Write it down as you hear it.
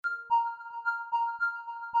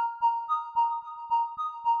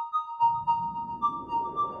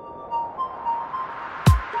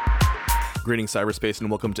Greetings, cyberspace, and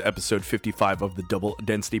welcome to episode 55 of the Double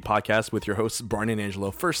Density Podcast with your hosts, Brian and Angelo.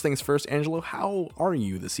 First things first, Angelo, how are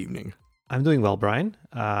you this evening? I'm doing well, Brian.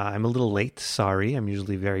 I'm a little late. Sorry. I'm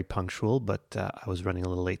usually very punctual, but I was running a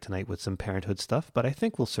little late tonight with some parenthood stuff, but I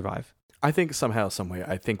think we'll survive. I think somehow, some way,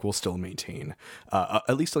 I think we'll still maintain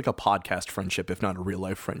at least like a podcast friendship, if not a real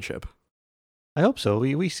life friendship. I hope so.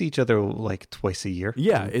 We see each other like twice a year.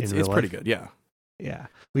 Yeah, it's pretty good. Yeah. Yeah.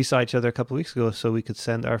 We saw each other a couple of weeks ago, so we could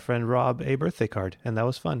send our friend Rob a birthday card, and that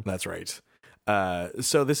was fun. That's right.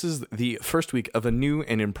 So this is the first week of a new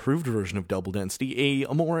and improved version of Double Density,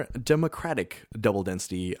 a more democratic Double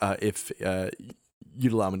Density, if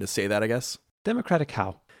you'd allow me to say that, I guess. Democratic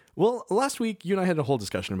how? Well, last week, you and I had a whole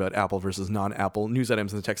discussion about Apple versus non-Apple news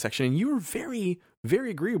items in the tech section, and you were very,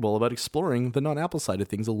 very agreeable about exploring the non-Apple side of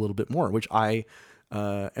things a little bit more, which I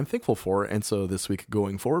am thankful for. And so this week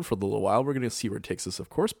going forward for a little while, we're going to see where it takes us, of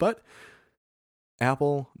course, but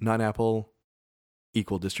Apple, non-Apple,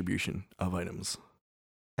 equal distribution of items.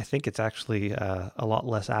 I think it's actually a lot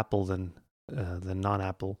less Apple than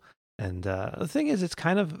non-Apple. And the thing is, it's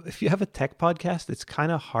kind of, if you have a tech podcast, it's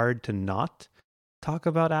kind of hard to not talk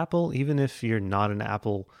about Apple. Even if you're not an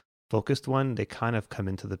Apple-focused one, they kind of come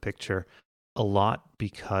into the picture a lot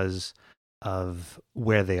because of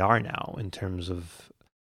where they are now in terms of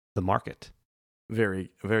the market. Very,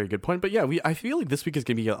 very good point. But yeah, I feel like this week is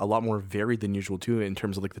going to be a lot more varied than usual too, in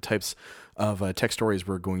terms of like the types of tech stories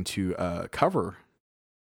we're going to cover.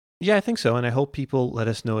 Yeah, I think so, and I hope people let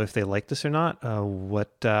us know if they like this or not.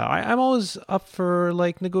 I'm always up for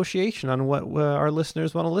like negotiation on what our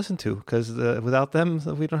listeners want to listen to, because without them,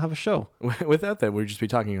 we don't have a show. Without that, we'd just be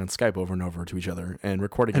talking on Skype over and over to each other and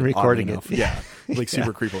recording it. Yeah, like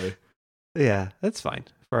super creepily. Yeah, that's fine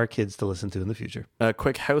for our kids to listen to in the future. A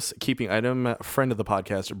quick housekeeping item. Friend of the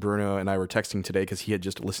podcast, Bruno, and I were texting today because he had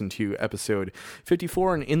just listened to episode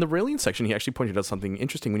 54. And in the railing section, he actually pointed out something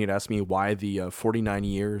interesting when he'd asked me why the 49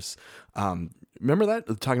 years. Remember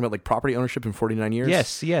that? Talking about like property ownership in 49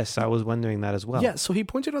 years? Yes. I was wondering that as well. Yeah, so he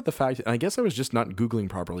pointed out the fact, and I guess I was just not Googling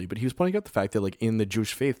properly, but he was pointing out the fact that like in the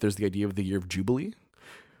Jewish faith, there's the idea of the year of Jubilee,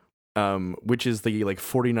 which is the like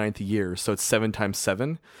 49th year. So it's 7 times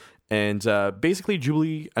 7. And basically,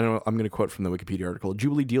 Jubilee, I don't know, I'm going to quote from the Wikipedia article,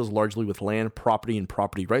 Jubilee deals largely with land, property, and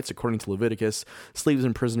property rights. According to Leviticus, slaves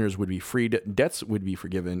and prisoners would be freed, debts would be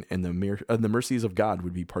forgiven, and the mercies of God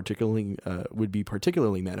would be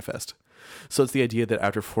particularly manifest. So it's the idea that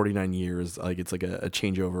after 49 years, like it's like a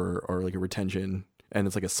changeover or like a retention, and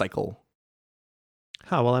it's like a cycle.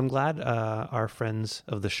 Well, I'm glad our friends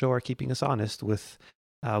of the show are keeping us honest with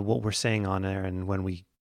what we're saying on there, and when we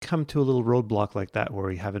come to a little roadblock like that where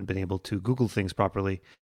we haven't been able to Google things properly,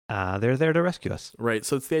 they're there to rescue us. Right.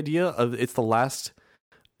 So it's the idea of it's the last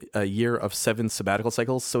year of 7 sabbatical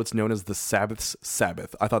cycles, so it's known as the Sabbath's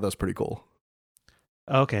Sabbath. I thought that was pretty cool.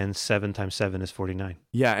 Okay, and 7 times 7 is 49.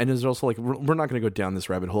 Yeah, and there's also like, we're not going to go down this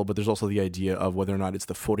rabbit hole, but there's also the idea of whether or not it's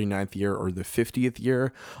the 49th year or the 50th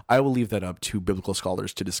year. I will leave that up to biblical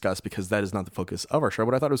scholars to discuss because that is not the focus of our show,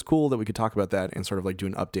 but I thought it was cool that we could talk about that and sort of like do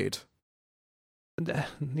an update.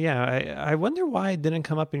 Yeah, I wonder why it didn't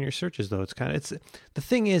come up in your searches though. The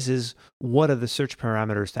thing is what are the search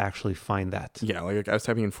parameters to actually find that? Yeah, like I was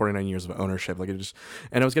typing in 49 years of ownership, and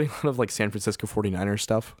I was getting a lot of like San Francisco 49ers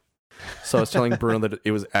stuff. So I was telling Bruno that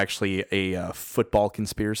it was actually a football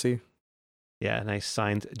conspiracy. Yeah, and I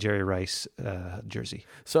signed Jerry Rice jersey.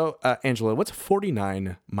 So Angela, what's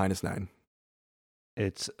 49 minus 9?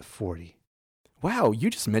 It's 40. Wow, you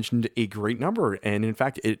just mentioned a great number, and in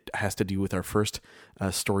fact, it has to do with our first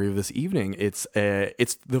story of this evening. It's the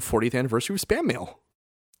 40th anniversary of spam mail.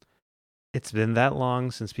 It's been that long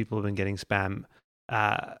since people have been getting spam.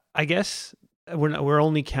 I guess we're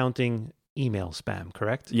only counting email spam,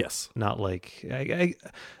 correct? Yes. Not like I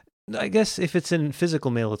guess if it's in physical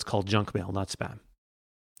mail, it's called junk mail, not spam.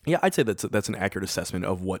 Yeah, I'd say that's an accurate assessment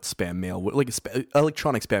of what spam mail, like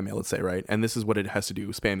electronic spam mail, let's say, right? And this is what it has to do: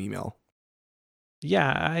 spam email.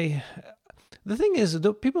 Yeah, the thing is,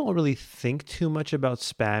 people don't really think too much about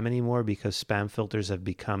spam anymore because spam filters have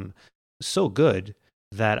become so good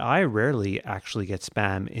that I rarely actually get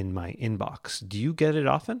spam in my inbox. Do you get it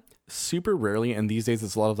often? Super rarely, and these days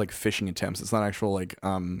it's a lot of like phishing attempts. It's not actual like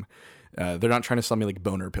they're not trying to sell me like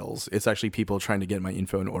boner pills. It's actually people trying to get my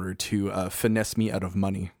info in order to finesse me out of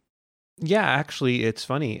money. Yeah, actually, it's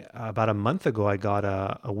funny. About a month ago, I got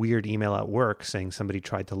a weird email at work saying somebody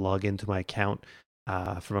tried to log into my account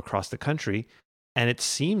from across the country, and it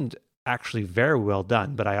seemed actually very well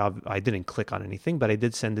done, but I didn't click on anything, but I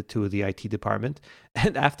did send it to the IT department,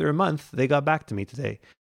 and after a month, they got back to me today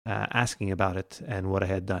asking about it and what I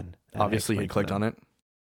had done. Obviously, you clicked on it?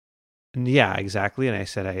 And yeah, exactly. And I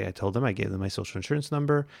said, I told them, I gave them my social insurance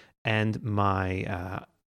number and my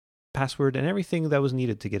password and everything that was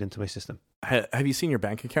needed to get into my system. Have you seen your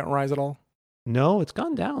bank account rise at all? No, it's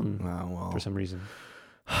gone down Oh, well, for some reason.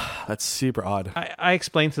 that's super odd. I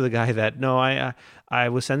explained to the guy that no, I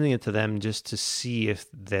was sending it to them just to see if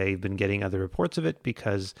they've been getting other reports of it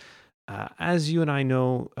because, as you and I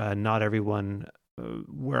know, not everyone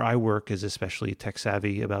where I work is especially tech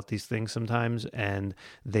savvy about these things sometimes, and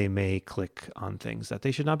they may click on things that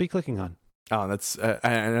they should not be clicking on. Oh, that's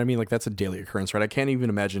and I mean, like, that's a daily occurrence, right? I can't even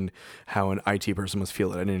imagine how an IT person must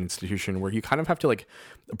feel at an institution where you kind of have to like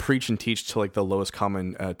preach and teach to like the lowest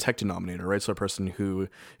common tech denominator, right? So a person who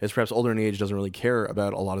is perhaps older in age doesn't really care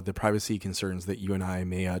about a lot of the privacy concerns that you and I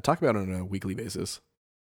may talk about on a weekly basis.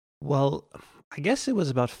 Well, I guess it was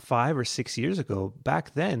about 5 or 6 years ago.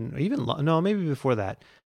 Back then, or even no, maybe before that,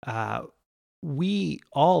 we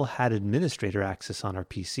all had administrator access on our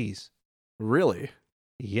PCs. Really?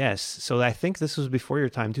 Yes. So I think this was before your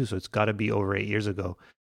time too. So it's got to be over 8 years ago.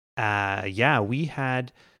 Yeah, we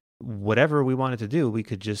had whatever we wanted to do, we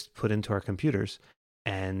could just put into our computers.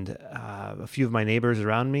 And a few of my neighbors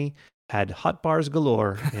around me had hot bars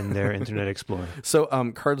galore in their Internet Explorer. So,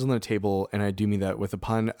 cards on the table, and I do mean that with a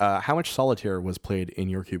pun. How much solitaire was played in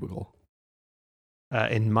your cubicle?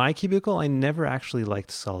 In my cubicle, I never actually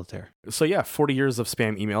liked solitaire. So yeah, 40 years of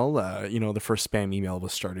spam email. The first spam email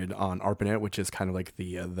was started on ARPANET, which is kind of like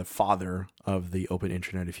the father of the open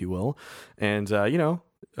internet, if you will. And,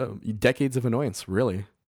 decades of annoyance, really.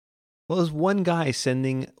 Well, it was one guy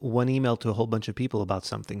sending one email to a whole bunch of people about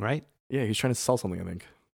something, right? Yeah, he's trying to sell something, I think.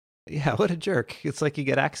 Yeah, what a jerk. It's like you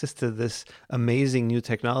get access to this amazing new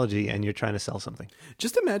technology and you're trying to sell something.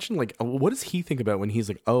 Just imagine, like, what does he think about when he's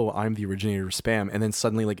like, oh, I'm the originator of spam, and then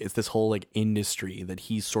suddenly, like, it's this whole, like, industry that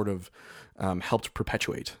he's sort of helped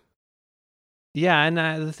perpetuate. Yeah, and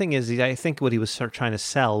the thing is, I think what he was trying to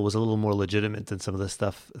sell was a little more legitimate than some of the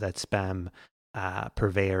stuff that spam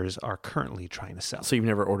purveyors are currently trying to sell. So you've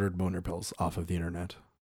never ordered boner pills off of the internet?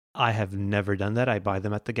 I have never done that. I buy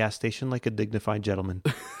them at the gas station like a dignified gentleman.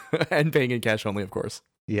 And paying in cash only, of course.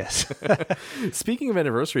 Yes. Speaking of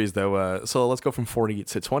anniversaries, though, so let's go from 40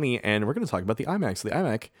 to 20, and we're going to talk about the iMac. So the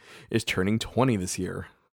iMac is turning 20 this year.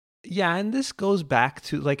 Yeah, and this goes back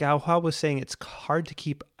to, like how I was saying, it's hard to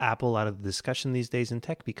keep Apple out of the discussion these days in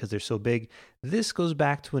tech because they're so big. This goes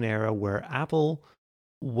back to an era where Apple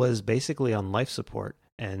was basically on life support,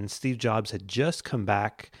 and Steve Jobs had just come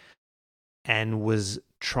back and was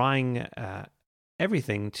trying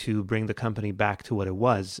everything to bring the company back to what it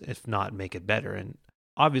was, if not make it better. And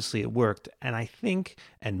obviously it worked. And I think,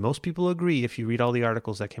 and most people agree, if you read all the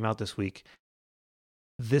articles that came out this week,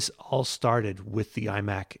 this all started with the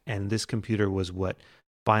iMac, and this computer was what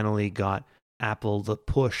finally got Apple the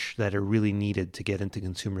push that it really needed to get into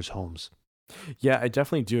consumers' homes. Yeah, I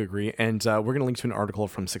definitely do agree. And we're going to link to an article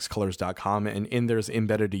from sixcolors.com. And in there's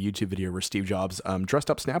embedded a YouTube video where Steve Jobs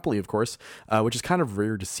dressed up snappily, of course, which is kind of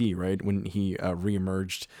rare to see, right? When he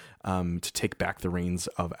reemerged to take back the reins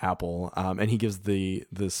of Apple. And he gives the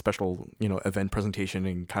special, event presentation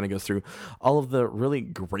and kind of goes through all of the really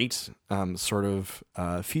great sort of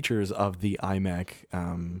features of the iMac.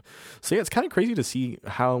 So yeah, it's kind of crazy to see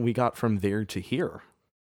how we got from there to here.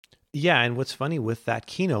 Yeah, and what's funny with that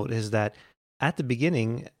keynote is that at the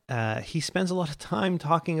beginning, he spends a lot of time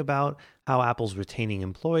talking about how Apple's retaining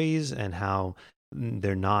employees and how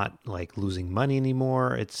they're not like losing money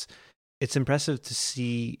anymore. It's impressive to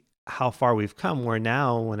see how far we've come, where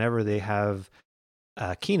now whenever they have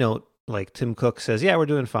a keynote, like Tim Cook says, yeah, we're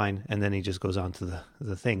doing fine. And then he just goes on to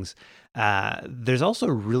the things. There's also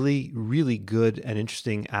really, really good and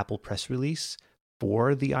interesting Apple press release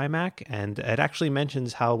for the iMac, and it actually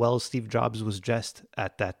mentions how well Steve Jobs was dressed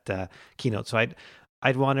at that keynote. So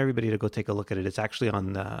I'd want everybody to go take a look at it. It's actually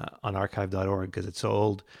on archive.org because it's so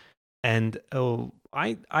old. And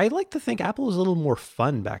I like to think Apple was a little more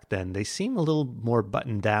fun back then. They seem a little more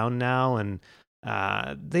buttoned down now, and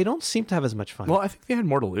they don't seem to have as much fun. Well, I think they had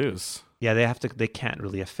more to lose. Yeah, they can't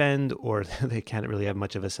really offend, or they can't really have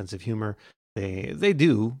much of a sense of humor. They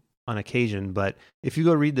do on occasion, but if you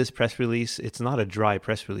go read this press release, it's not a dry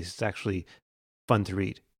press release. It's actually fun to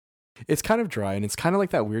read. It's kind of dry, and it's kind of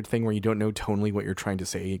like that weird thing where you don't know tonally what you're trying to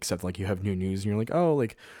say, except like you have new news and you're like, oh,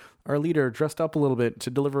 like our leader dressed up a little bit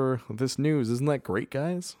to deliver this news. Isn't that great,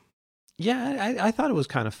 guys? Yeah, I thought it was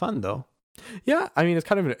kind of fun though. Yeah, I mean, it's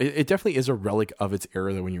kind of it definitely is a relic of its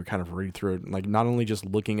era though when you kind of read through it, like not only just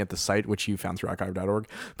looking at the site which you found through archive.org,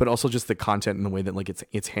 but also just the content and the way that like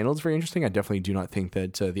it's handled is very interesting. I definitely do not think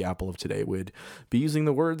that the Apple of today would be using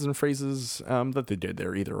the words and phrases that they did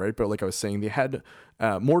there either, right? But like I was saying, they had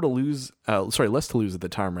less to lose at the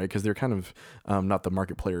time, right? Because they're kind of not the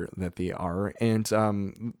market player that they are,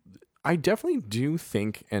 and I definitely do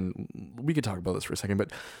think, and we could talk about this for a second,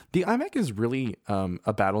 but the iMac is really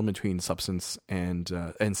a battle between substance and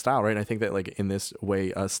style, right? And I think that like in this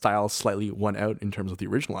way, style slightly won out in terms of the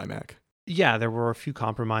original iMac. Yeah, there were a few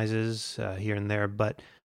compromises here and there, but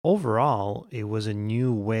overall, it was a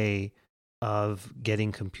new way of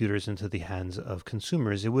getting computers into the hands of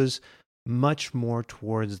consumers. It was much more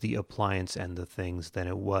towards the appliance end of things than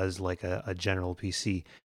it was like a general PC.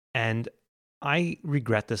 And I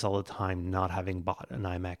regret this all the time, not having bought an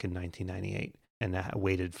iMac in 1998 and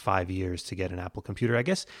waited 5 years to get an Apple computer. I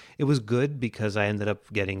guess it was good because I ended up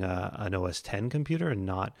getting an OS 10 computer and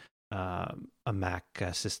not a Mac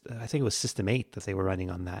system. I think it was System 8 that they were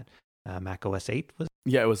running on that. Mac OS 8 was.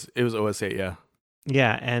 Yeah, it was OS 8. Yeah.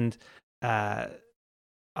 Yeah, and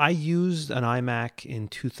I used an iMac in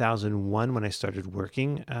 2001 when I started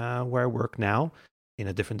working where I work now, in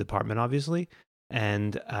a different department, obviously.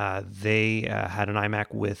 And they had an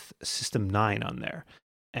iMac with System 9 on there.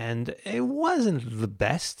 And it wasn't the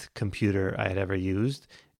best computer I had ever used.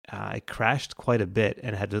 It crashed quite a bit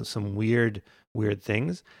and had some weird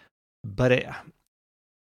things. But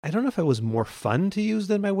I don't know if it was more fun to use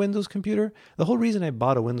than my Windows computer. The whole reason I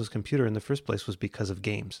bought a Windows computer in the first place was because of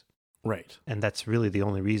games. Right. And that's really the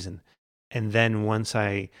only reason. And then once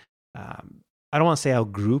I don't want to say I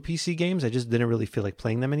outgrew PC games. I just didn't really feel like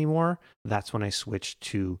playing them anymore. That's when I switched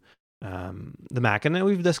to the Mac. And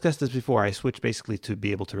we've discussed this before. I switched basically to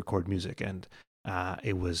be able to record music, and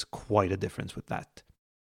it was quite a difference with that.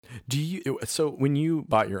 So when you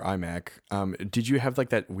bought your iMac, did you have like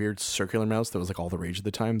that weird circular mouse that was like all the rage at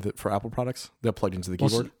the time for Apple products that plugged into the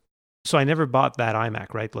keyboard? So I never bought that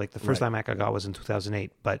iMac, right? Like the first iMac I got was in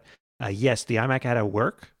 2008. But yes, the iMac I had at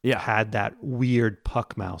work had that weird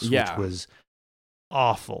puck mouse, which was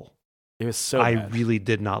awful. It was so I bad. really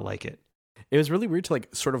did not like it. It was really weird to like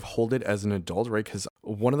sort of hold it as an adult, right? Because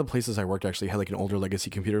one of the places I worked actually had like an older legacy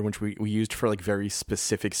computer, which we used for like very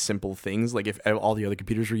specific, simple things. Like if all the other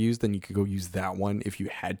computers were used, then you could go use that one if you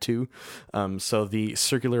had to. So the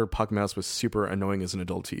circular puck mouse was super annoying as an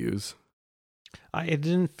adult to use. It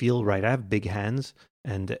didn't feel right. I have big hands,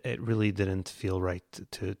 and it really didn't feel right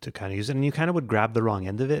to kind of use it. And you kind of would grab the wrong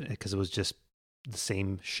end of it because it was just the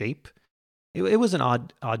same shape. It was an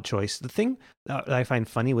odd choice. The thing that I find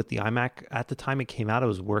funny with the iMac, at the time it came out, I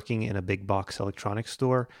was working in a big box electronics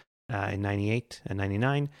store in 98 and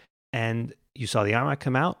 99, and you saw the iMac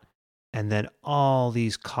come out, and then all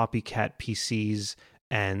these copycat PCs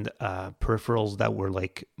and peripherals that were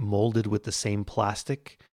like molded with the same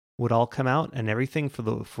plastic would all come out, and everything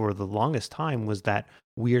for the longest time was that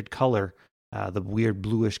weird color, the weird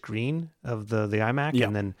bluish green of the iMac,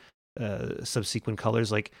 and then subsequent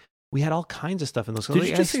colors like. We had all kinds of stuff in those. Did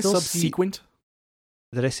you just say subsequent?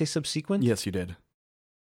 Did I say subsequent? Yes, you did.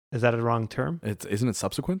 Is that a wrong term? Isn't it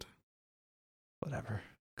subsequent? Whatever.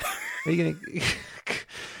 Are you gonna?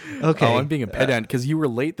 Okay. Oh, I'm being a pedant because you were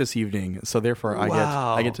late this evening, so therefore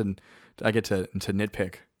I get to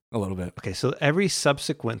nitpick a little bit. Okay, so every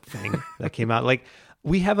subsequent thing that came out, like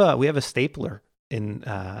we have a stapler in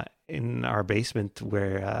our basement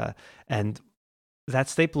where and. That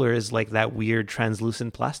stapler is like that weird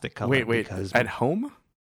translucent plastic color. Wait, at home?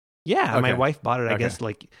 Yeah, okay. My wife bought it, I guess,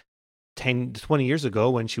 like 10, 20 years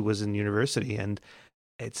ago when she was in university. And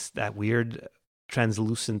it's that weird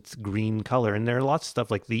translucent green color. And there are lots of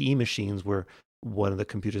stuff like the E-machines were one of the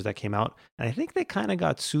computers that came out. And I think they kind of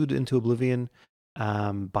got sued into oblivion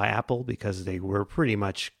by Apple because they were pretty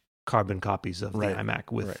much carbon copies of the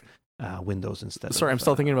iMac with... Windows instead. Sorry, I'm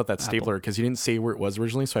still thinking about that stapler because you didn't say where it was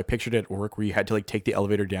originally. So I pictured it at work where you had to like take the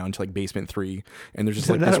elevator down to like basement 3, and there's just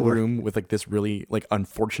like this room with like this really like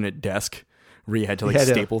unfortunate desk where you had to like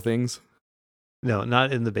staple things. No,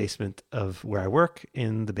 not in the basement of where I work.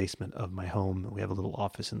 In the basement of my home, we have a little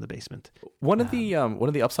office in the basement. One of the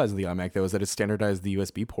upsides of the iMac though is that it standardized the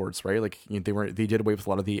USB ports, right? Like they did away with a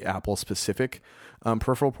lot of the Apple specific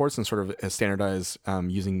peripheral ports and sort of standardized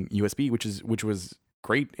using USB, which was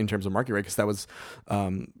great in terms of market, right? Because that was,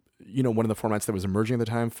 one of the formats that was emerging at the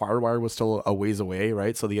time. FireWire was still a ways away,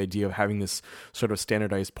 right? So the idea of having this sort of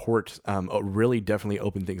standardized port really definitely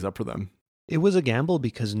opened things up for them. It was a gamble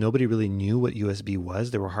because nobody really knew what USB was.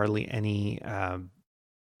 There were hardly any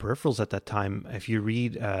peripherals at that time. If you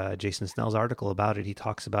read Jason Snell's article about it, he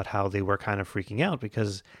talks about how they were kind of freaking out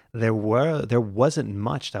because there wasn't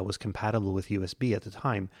much that was compatible with USB at the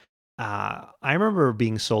time. I remember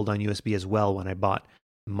being sold on USB as well when I bought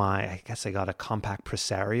I got a compact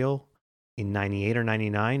Presario in 98 or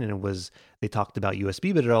 99, and they talked about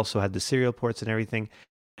USB, but it also had the serial ports and everything.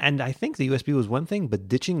 And I think the USB was one thing, but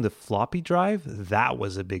ditching the floppy drive, that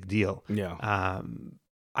was a big deal. Yeah.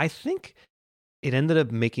 I think it ended up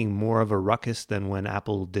making more of a ruckus than when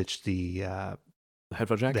Apple ditched the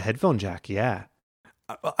headphone jack. The headphone jack, yeah.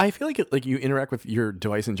 I feel like you interact with your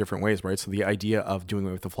device in different ways, right? So the idea of doing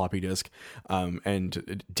it with the floppy disk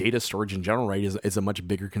and data storage in general, right, is a much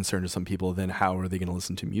bigger concern to some people than how are they going to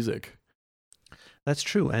listen to music. That's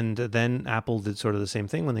true. And then Apple did sort of the same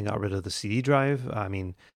thing when they got rid of the CD drive. I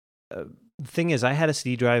mean, the thing is, I had a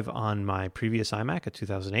CD drive on my previous iMac at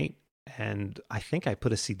 2008, and I think I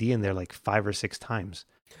put a CD in there like 5 or 6 times.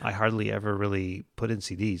 I hardly ever really put in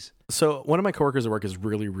CDs. So one of my coworkers at work is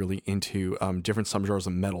really, really into different subgenres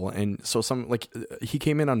of metal. And so he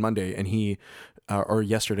came in on Monday and or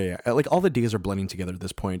yesterday, like all the days are blending together at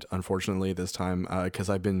this point, unfortunately, this time, because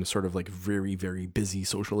I've been sort of like very, very busy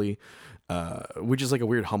socially, which is like a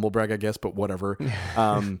weird humble brag, I guess, but whatever.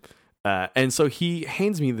 And so he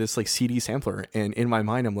hands me this like CD sampler. And in my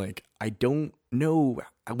mind, I'm like, I don't know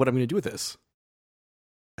what I'm going to do with this.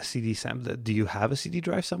 A CD sampler? Do you have a CD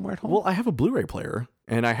drive somewhere at home? Well, I have a Blu-ray player,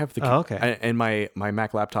 and I have the okay. And my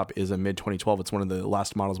Mac laptop is a mid 2012. It's one of the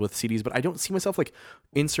last models with CDs, but I don't see myself like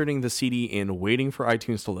inserting the CD in, waiting for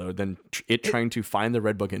iTunes to load, then trying to find the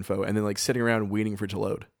Redbook info, and then like sitting around waiting for it to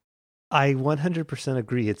load. I 100%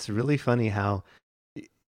 agree. It's really funny how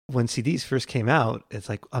when CDs first came out, it's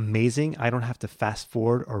like amazing. I don't have to fast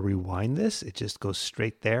forward or rewind this. It just goes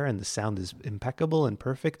straight there, and the sound is impeccable and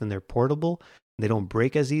perfect, and they're portable. They don't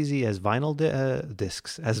break as easy as vinyl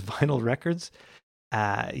discs, as vinyl records.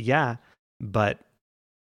 Yeah, but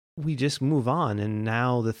we just move on. And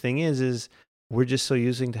now the thing is we're just so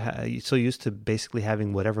used to basically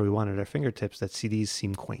having whatever we want at our fingertips that CDs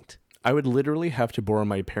seem quaint. I would literally have to borrow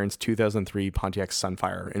my parents' 2003 Pontiac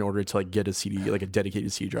Sunfire in order to like get a CD, like a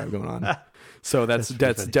dedicated CD drive going on. So that's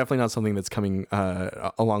definitely not something that's coming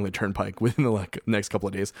along the turnpike within the next couple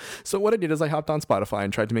of days. So what I did is I hopped on Spotify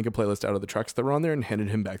and tried to make a playlist out of the tracks that were on there and handed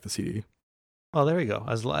him back the CD. Oh, there we go.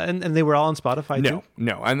 And they were all on Spotify too?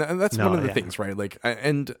 No. And that's one of the things, right? Like,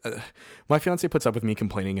 my fiance puts up with me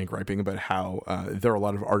complaining and griping about how there are a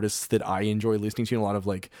lot of artists that I enjoy listening to, and a lot of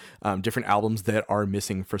like different albums that are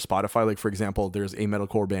missing for Spotify. Like, for example, there's a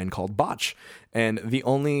metalcore band called Botch, and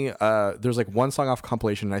there's like one song off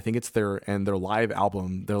compilation, and I think it's their live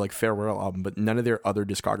album, their like farewell album, but none of their other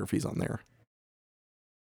discographies on there.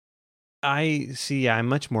 I see. I'm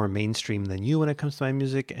much more mainstream than you when it comes to my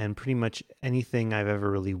music, and pretty much anything I've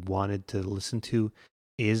ever really wanted to listen to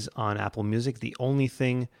is on Apple Music. The only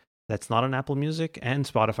thing that's not on Apple Music and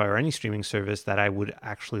Spotify or any streaming service that I would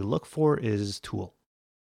actually look for is Tool.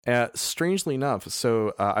 Strangely enough,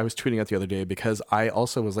 so I was tweeting out the other day because I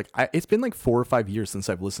also was like, it's been like 4 or 5 years since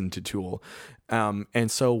I've listened to Tool,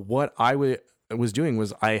 and so what I was doing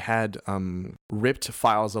was I had ripped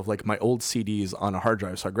files of like my old CDs on a hard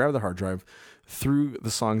drive. So I grabbed the hard drive, threw the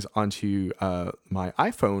songs onto my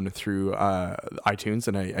iPhone through iTunes,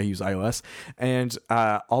 and I use iOS, and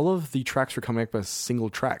all of the tracks were coming up as single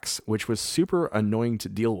tracks, which was super annoying to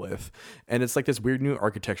deal with. And it's like this weird new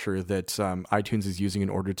architecture that iTunes is using in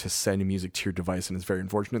order to send music to your device, and it's very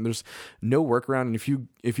unfortunate. There's no workaround, and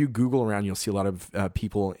if you Google around, you'll see a lot of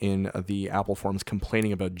people in the Apple forums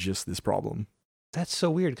complaining about just this problem. That's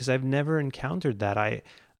so weird because I've never encountered that.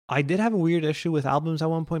 I did have a weird issue with albums at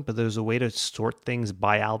one point, but there's a way to sort things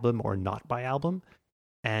by album or not by album.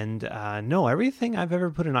 And no, everything I've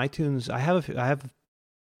ever put in iTunes, I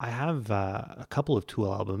have a couple of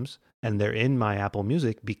Tool albums, and they're in my Apple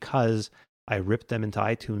Music because I ripped them into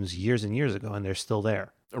iTunes years and years ago, and they're still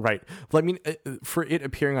there. Right. Well, I mean, for it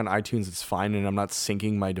appearing on iTunes, it's fine, and I'm not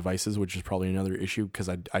syncing my devices, which is probably another issue because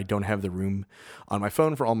I don't have the room on my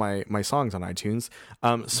phone for all my songs on iTunes.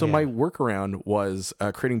 So my workaround was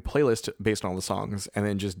creating playlists based on all the songs and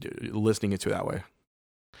then just listening it to that way.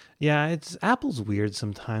 Yeah, Apple's weird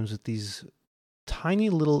sometimes with these tiny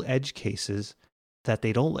little edge cases that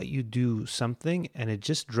they don't let you do something, and it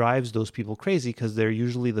just drives those people crazy because they're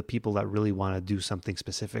usually the people that really want to do something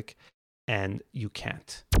specific. And you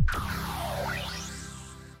can't.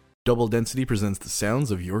 Double Density presents the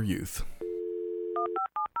sounds of your youth.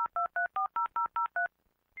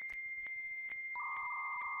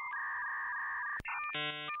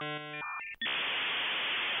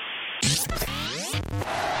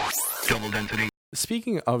 Double Density.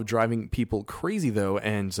 Speaking of driving people crazy, though,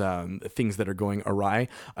 and things that are going awry,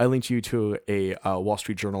 I linked you to a Wall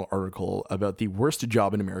Street Journal article about the worst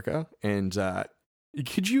job in America. And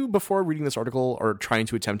could you, before reading this article or trying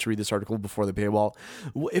to attempt to read this article before the paywall,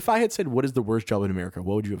 if I had said, what is the worst job in America,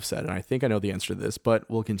 what would you have said? And I think I know the answer to this, but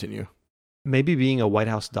we'll continue. Maybe being a White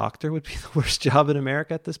House doctor would be the worst job in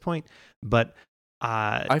America at this point. But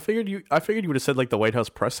I figured you would have said like the White House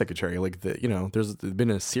press secretary, like there's been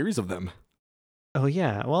a series of them. Oh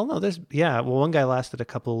yeah, well no, one guy lasted a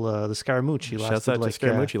couple. The Scaramucci, he lasted Shouts out to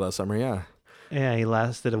Scaramucci last summer, yeah. Yeah, he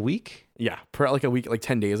lasted a week. Yeah, like a week, like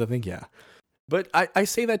 10 days, I think. Yeah. But I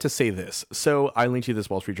say that to say this. So I linked you this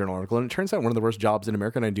Wall Street Journal article, and it turns out one of the worst jobs in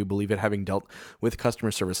America, and I do believe it, having dealt with customer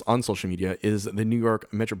service on social media, is the New York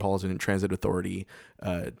Metropolitan Transit Authority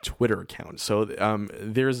Twitter account. So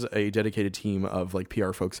there's a dedicated team of like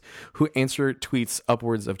PR folks who answer tweets,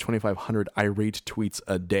 upwards of 2,500 irate tweets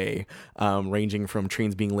a day, ranging from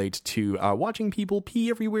trains being late to watching people pee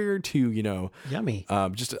everywhere to, yummy,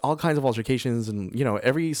 just all kinds of altercations, and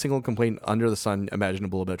every single complaint under the sun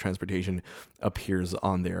imaginable about transportation appears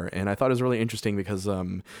on there. And I thought it was really interesting because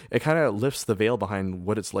it kind of lifts the veil behind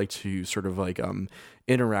what it's like to sort of like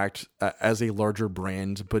interact as a larger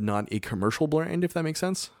brand, but not a commercial brand, if that makes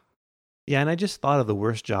sense. Yeah, and I just thought of the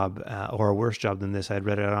worst job, or a worse job than this. I had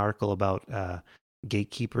read an article about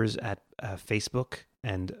gatekeepers at Facebook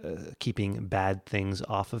and keeping bad things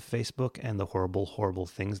off of Facebook and the horrible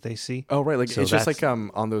things they see. Oh, right. Like, so it's just like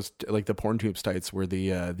on those, like the PornTube sites where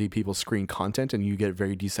the people screen content and you get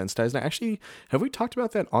very desensitized. And actually, have we talked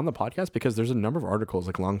about that on the podcast? Because there's a number of articles,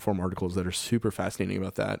 like long form articles, that are super fascinating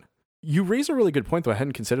about that. You raise a really good point, though. I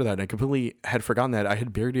hadn't considered that. I completely had forgotten that. I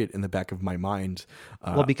had buried it in the back of my mind.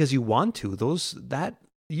 Well, because you want to.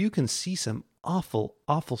 You can see some awful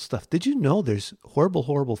stuff. Did you know there's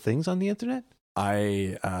horrible things on the internet?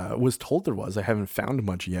 I was told there was. I haven't found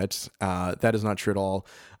much yet. That is not true at all.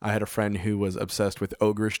 I had a friend who was obsessed with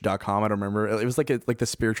ogrish.com. I don't remember. It was like the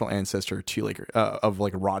spiritual ancestor to of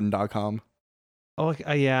rotten.com. Oh,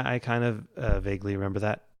 yeah, I kind of vaguely remember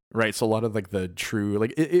that. Right, so a lot of like the true,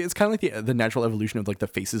 like it's kind of like the natural evolution of like the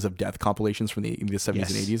Faces of Death compilations from the 70s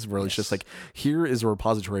and 80s, where it's just like, here is a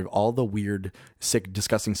repository of all the weird, sick,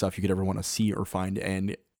 disgusting stuff you could ever want to see or find,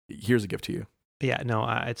 and here's a gift to you. Yeah, no,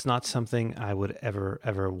 it's not something I would ever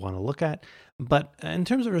want to look at. But in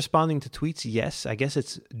terms of responding to tweets, yes, I guess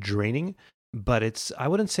it's draining, but I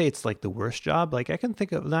wouldn't say it's like the worst job. Like I can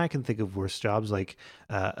think of worse jobs like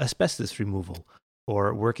asbestos removal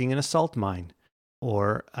or working in a salt mine.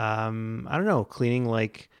 Or, I don't know, cleaning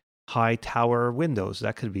like high tower windows.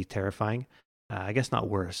 That could be terrifying. I guess not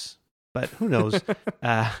worse, but who knows?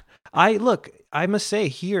 I must say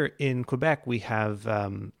here in Quebec, we have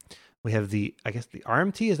the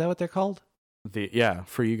RMT. Is that what they're called?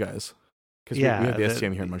 For you guys. Because we have the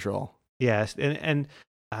STM here in Montreal. Yes. And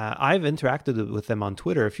I've interacted with them on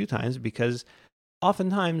Twitter a few times because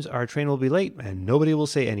oftentimes our train will be late and nobody will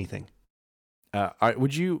say anything.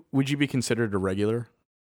 Would you be considered a regular?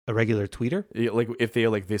 A regular tweeter? Like if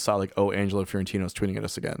they saw like, oh, Angelo Fiorentino's tweeting at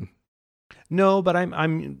us again. No, but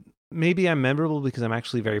I'm memorable because I'm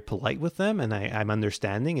actually very polite with them and I'm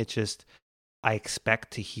understanding. It's just I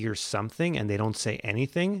expect to hear something and they don't say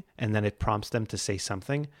anything, and then it prompts them to say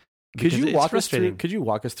something. Could you walk us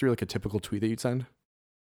through like a typical tweet that you'd send?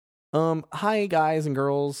 Hi guys and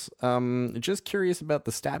girls. Just curious about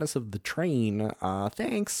the status of the train.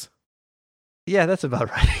 Thanks. Yeah, that's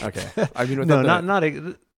about right. Okay. I mean, not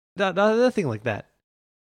nothing like that.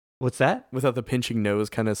 What's that? Without the pinching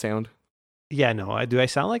nose kind of sound? Yeah, no. Do I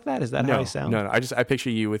sound like that? Is that how I sound? No. I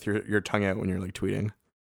picture you with your tongue out when you're like tweeting.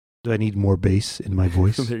 Do I need more bass in my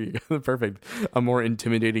voice? There you go. Perfect. A more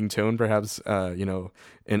intimidating tone, perhaps, an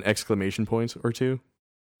exclamation point or two.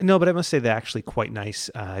 No, but I must say they're actually quite nice.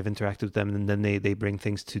 I've interacted with them, and then they bring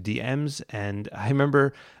things to DMs. And I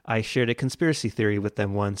remember I shared a conspiracy theory with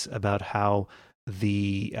them once about how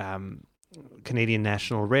the Canadian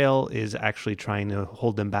National Rail is actually trying to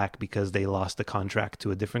hold them back because they lost the contract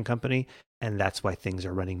to a different company, and that's why things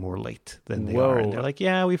are running more late than they are. And they're like,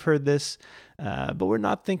 yeah, we've heard this, but we're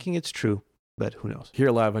not thinking it's true. But who knows?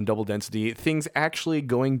 Here live on Double Density, things actually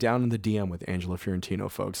going down in the DM with Angelo Fiorentino,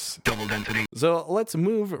 folks. Double Density. So let's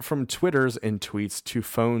move from Twitters and tweets to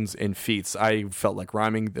phones and feats. I felt like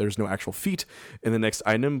rhyming. There's no actual feat in the next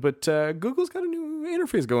item, but Google's got a new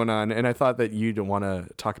interface going on, and I thought that you'd want to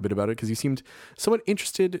talk a bit about it because you seemed somewhat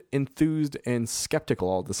interested, enthused, and skeptical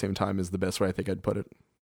all at the same time is the best way I think I'd put it.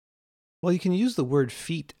 Well, you can use the word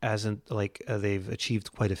feat as in they've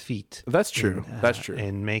achieved quite a feat. That's true. That's true.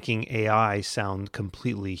 And making AI sound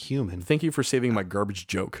completely human. Thank you for saving my garbage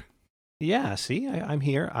joke. Yeah, see, I'm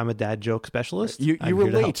here. I'm a dad joke specialist. You I'm were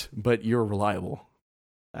here to help. late, but you're reliable.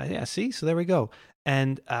 Yeah, see, so there we go.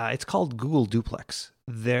 And it's called Google Duplex.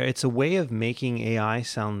 It's a way of making AI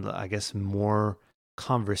sound, I guess, more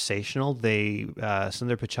conversational.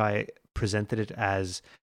 Sundar Pichai presented it as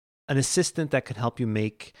an assistant that can help you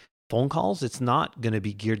make phone calls. It's not going to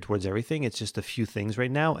be geared towards everything. It's just a few things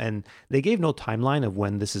right now. And they gave no timeline of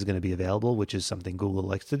when this is going to be available, which is something Google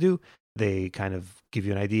likes to do. They kind of give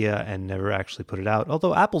you an idea and never actually put it out.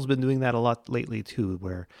 Although Apple's been doing that a lot lately too,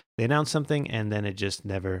 where they announce something and then it just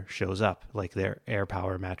never shows up, like their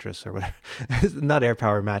AirPower mattress or whatever. Not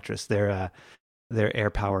AirPower mattress, their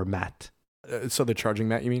AirPower mat. So the charging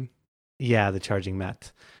mat, you mean? Yeah, the charging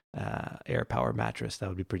mat, AirPower mattress. That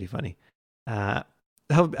would be pretty funny.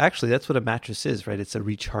 Actually, that's what a mattress is, right? It's a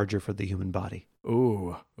recharger for the human body.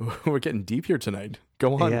 Ooh, we're getting deep here tonight.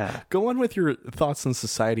 Go on. Yeah. Go on with your thoughts on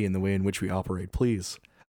society and the way in which we operate, please.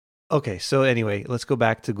 Okay, so anyway, let's go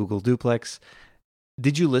back to Google Duplex.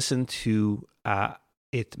 Did you listen to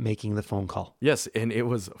it making the phone call? Yes, and it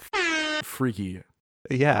was freaky.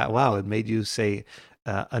 Yeah, wow, it made you say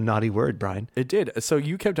a naughty word, Brian. It did. So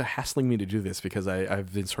you kept hassling me to do this because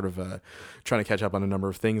I've been sort of trying to catch up on a number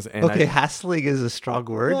of things. And okay, hassling is a strong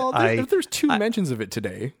word. Well, there's two mentions of it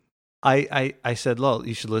today. I said, "Lol,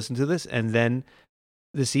 you should listen to this." And then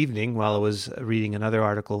this evening, while I was reading another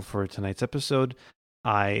article for tonight's episode,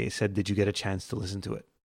 I said, "Did you get a chance to listen to it?"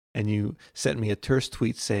 And you sent me a terse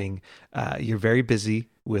tweet saying, "You're very busy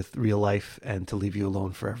with real life and to leave you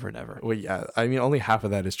alone forever and ever." Well, yeah, I mean, only half of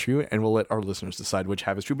that is true, and we'll let our listeners decide which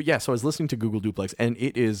half is true. But yeah, so I was listening to Google Duplex, and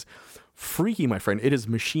it is freaky, my friend. It is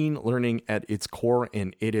machine learning at its core,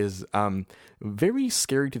 and it is very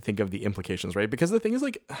scary to think of the implications, right? Because the thing is,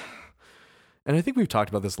 like, and I think we've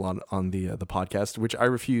talked about this a lot on the podcast, which I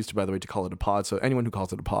refused, by the way, to call it a pod. So anyone who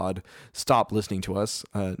calls it a pod, stop listening to us.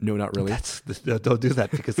 No, not really. Don't do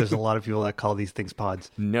that, because there's a lot of people that call these things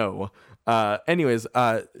pods. No. Anyways,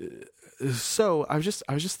 so I was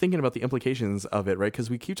just thinking about the implications of it, right?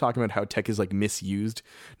 Because we keep talking about how tech is like misused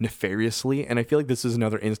nefariously, and I feel like this is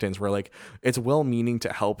another instance where like it's well-meaning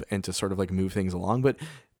to help and to sort of like move things along, but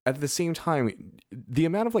at the same time, the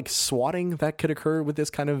amount of like swatting that could occur with this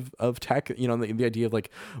kind of tech, you know, the idea of like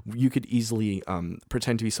you could easily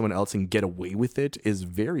pretend to be someone else and get away with it is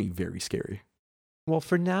very, very scary. Well,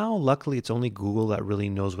 for now, luckily, it's only Google that really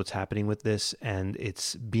knows what's happening with this, and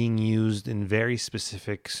it's being used in very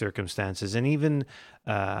specific circumstances. And even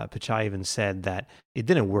Pichai even said that it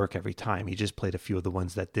didn't work every time. He just played a few of the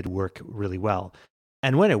ones that did work really well.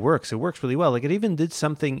 And when it works really well. Like, it even did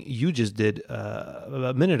something you just did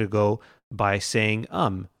a minute ago by saying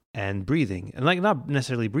and breathing. And like, not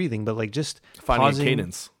necessarily breathing, but like just finding pausing. A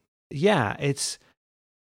cadence. Yeah, if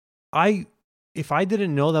I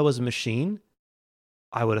didn't know that was a machine,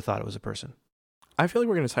 I would have thought it was a person. I feel like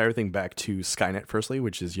we're going to tie everything back to Skynet firstly,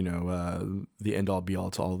 which is, you know, the end all be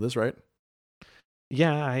all to all of this, right?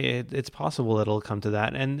 Yeah, it's possible that it'll come to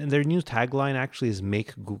that. And their new tagline actually is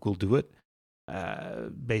 "Make Google Do It."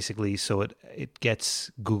 Basically, so it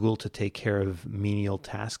gets Google to take care of menial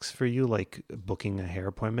tasks for you, like booking a hair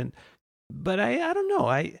appointment. But I don't know.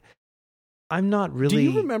 I'm not really. Do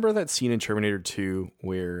you remember that scene in Terminator 2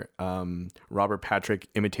 where Robert Patrick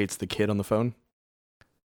imitates the kid on the phone?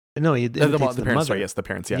 No, he imitates the parents. mother. Sorry, yes, the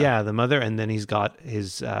parents. Yeah, yeah, the mother, and then he's got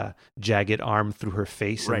his jagged arm through her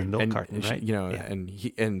face right. in the milk and carton, right? You know, yeah.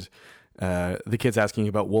 and the kid's asking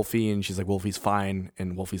about Wolfie, and she's like, "Wolfie's fine,"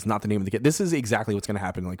 and Wolfie's not the name of the kid. This is exactly what's going to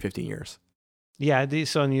happen in like 15 years. Yeah,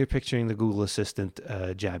 so you're picturing the Google Assistant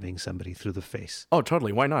jabbing somebody through the face. Oh,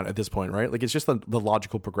 totally. Why not at this point, right? Like, it's just the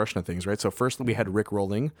logical progression of things, right? So first we had Rick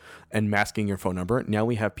rolling and masking your phone number. Now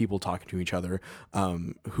we have people talking to each other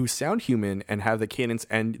who sound human and have the cadence.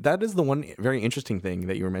 And that is the one very interesting thing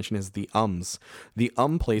that you were mentioning is the ums. The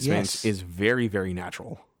placement is very, very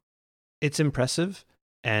natural. It's impressive.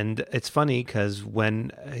 And it's funny because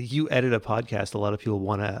when you edit a podcast, a lot of people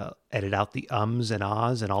want to edit out the ums and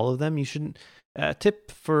ahs and all of them. You shouldn't.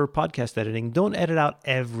 Tip for podcast editing: don't edit out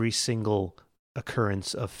every single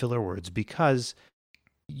occurrence of filler words, because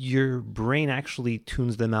your brain actually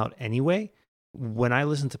tunes them out anyway. When I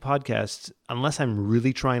listen to podcasts, unless I'm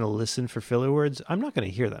really trying to listen for filler words, I'm not going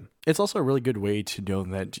to hear them. It's also a really good way to know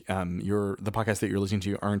that the podcasts that you're listening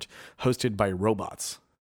to aren't hosted by robots.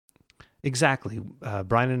 Exactly.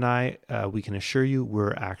 Brian and I, we can assure you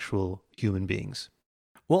we're actual human beings.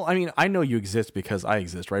 Well, I mean, I know you exist because I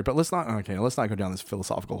exist, right? But let's not go down this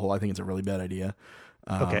philosophical hole. I think it's a really bad idea.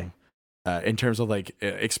 Okay. In terms of like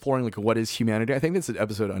exploring like what is humanity, I think that's an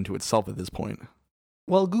episode unto itself at this point.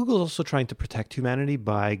 Well, Google's also trying to protect humanity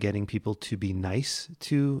by getting people to be nice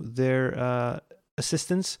to their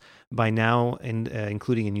assistants by now, and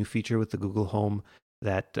including a new feature with the Google Home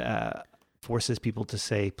that forces people to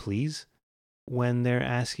say please when they're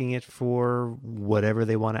asking it for whatever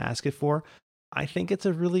they want to ask it for. I think it's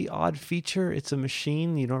a really odd feature. It's a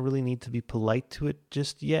machine. You don't really need to be polite to it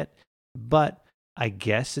just yet. But I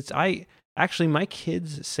guess actually, my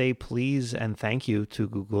kids say please and thank you to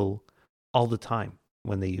Google all the time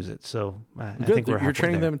when they use it. So I think you're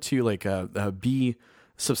training them to like be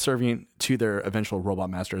subservient to their eventual robot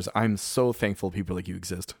masters. I'm so thankful people like you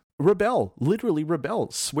exist. Rebel, literally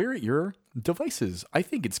rebel, swear at your devices. I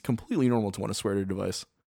think it's completely normal to want to swear at a device.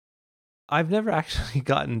 I've never actually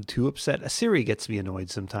gotten too upset. Siri gets me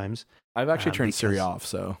annoyed sometimes. I've actually turned Siri off,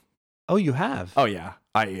 so. Oh, you have? Oh,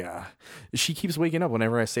 yeah. She keeps waking up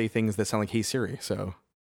whenever I say things that sound like, hey, Siri, so.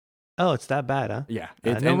 Oh, it's that bad, huh? Yeah.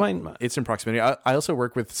 It's in proximity. I also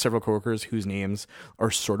work with several coworkers whose names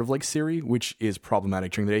are sort of like Siri, which is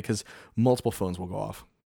problematic during the day because multiple phones will go off.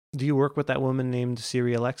 Do you work with that woman named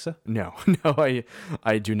Siri Alexa? No,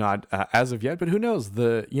 I do not as of yet. But who knows?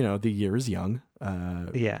 The year is young.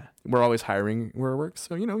 Yeah, we're always hiring where it works,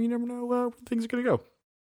 so you never know where things are going to go.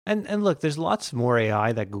 And look, there's lots more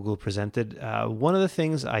AI that Google presented. One of the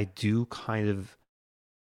things I do kind of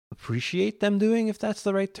appreciate them doing, if that's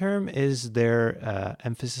the right term, is their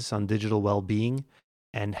emphasis on digital well-being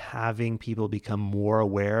and having people become more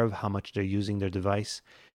aware of how much they're using their device.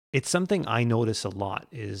 It's something I notice a lot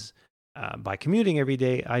is by commuting every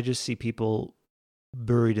day, I just see people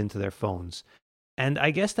buried into their phones. And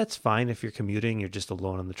I guess that's fine if you're commuting, you're just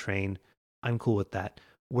alone on the train. I'm cool with that.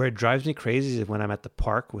 Where it drives me crazy is when I'm at the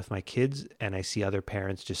park with my kids and I see other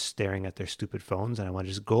parents just staring at their stupid phones, and I want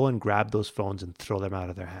to just go and grab those phones and throw them out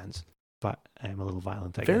of their hands. But I'm a little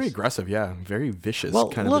violent, I guess. Very aggressive, yeah. Very vicious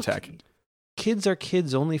kind of attack. Kids are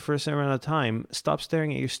kids only for a certain amount of time. Stop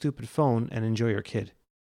staring at your stupid phone and enjoy your kid.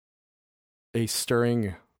 A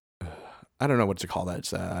stirring, I don't know what to call that.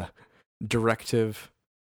 It's directive,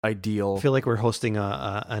 ideal. I feel like we're hosting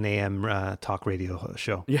an AM talk radio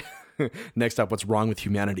show. Yeah. Next up, what's wrong with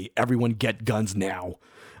humanity? Everyone get guns now.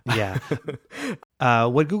 Yeah.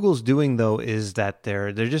 What Google's doing, though, is that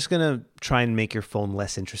they're just going to try and make your phone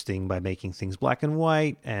less interesting by making things black and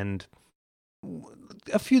white and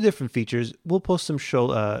a few different features. We'll post some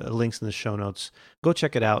links in the show notes. Go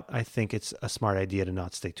check it out. I think it's a smart idea to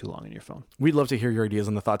not stay too long on your phone. We'd love to hear your ideas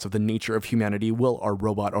on the thoughts of the nature of humanity. Will our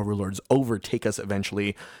robot overlords overtake us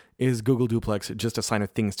eventually? Is Google Duplex just a sign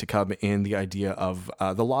of things to come in the idea of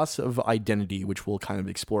the loss of identity, which we'll kind of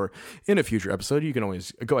explore in a future episode? You can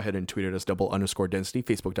always go ahead and tweet at us double_density,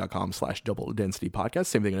 facebook.com/double density podcast.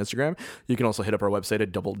 Same thing on Instagram. You can also hit up our website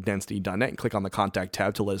at doubledensity.net and click on the contact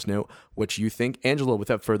tab to let us know what you think. Angelo,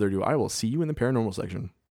 without further ado, I will see you in the paranormal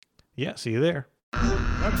section. Yeah, see you there.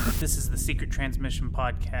 This is the Secret Transmission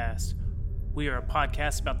Podcast. We are a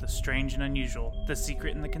podcast about the strange and unusual, the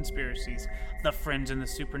secret and the conspiracies, the friends and the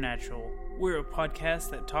supernatural. We're a podcast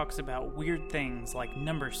that talks about weird things like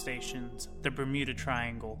number stations, the Bermuda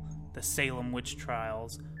Triangle, the Salem witch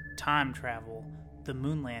trials, time travel, the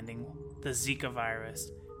moon landing, the Zika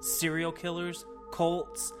virus, serial killers,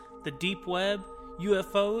 cults, the deep web,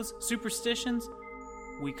 UFOs, superstitions.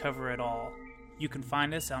 We cover it all. You can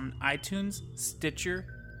find us on iTunes, Stitcher,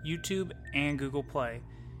 YouTube, and Google Play.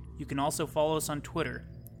 You can also follow us on Twitter,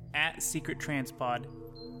 at Secret Transpod,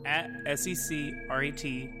 at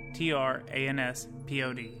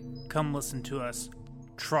SecretTranspod. Come listen to us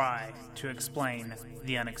try to explain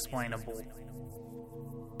the unexplainable.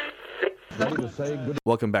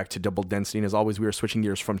 Welcome back to Double Density, and as always, we are switching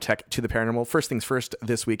gears from tech to the paranormal. First things first,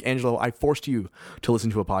 this week, Angelo, I forced you to listen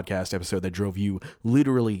to a podcast episode that drove you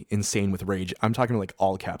literally insane with rage. I'm talking like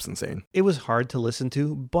all caps insane. It was hard to listen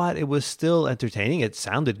to, but it was still entertaining. It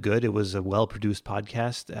sounded good. It was a well-produced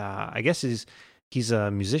podcast. I guess he's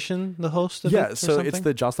a musician, the host of it? Yeah, so it's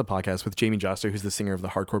the Josta podcast with Jamie Josta, who's the singer of the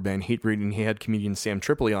hardcore band Hatebreed, and he had comedian Sam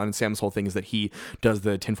Tripoli on, and Sam's whole thing is that he does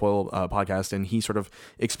the Tinfoil podcast, and he sort of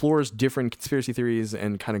explores different conspiracy theories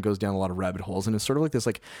and kind of goes down a lot of rabbit holes, and it's sort of like this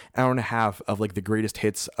like hour and a half of like the greatest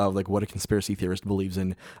hits of like what a conspiracy theorist believes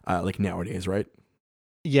in like nowadays, right?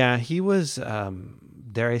 Yeah, he was,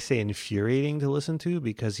 dare I say, infuriating to listen to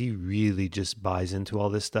because he really just buys into all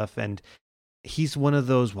this stuff, and he's one of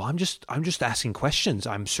those, well, I'm just asking questions.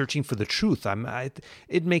 I'm searching for the truth.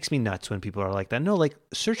 It makes me nuts when people are like that. No, like,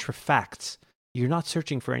 search for facts. You're not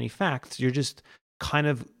searching for any facts. You're just kind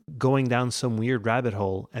of going down some weird rabbit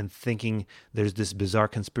hole and thinking there's this bizarre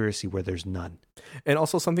conspiracy where there's none. And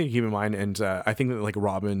also something to keep in mind, and I think that like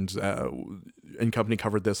Rob and and Company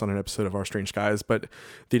covered this on an episode of Our Strange Skies, but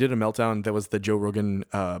they did a meltdown that was the Joe Rogan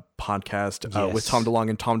podcast with Tom DeLonge,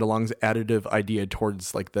 and Tom DeLonge's additive idea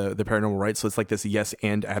towards like the paranormal, right? So it's like this yes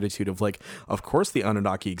and attitude of like, of course the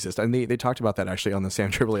Anunnaki exist. And they talked about that actually on the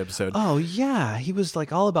Sam Tripoli episode. Oh yeah, he was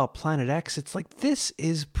like all about Planet X. It's like, this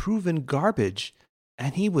is proven garbage.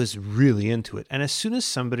 And he was really into it. And as soon as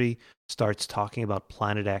somebody starts talking about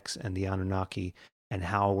Planet X and the Anunnaki and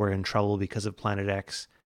how we're in trouble because of Planet X,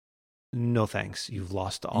 no thanks. You've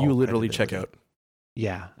lost all. You literally check out.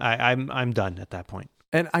 Yeah, I'm done at that point.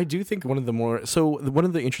 And I do think one of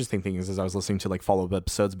the interesting things is I was listening to like follow-up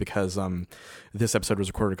episodes because this episode was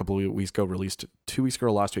recorded a couple of weeks ago, released 2 weeks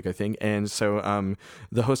ago last week, I think. And so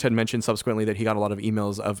the host had mentioned subsequently that he got a lot of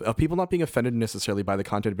emails of people not being offended necessarily by the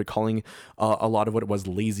content, but calling a lot of what it was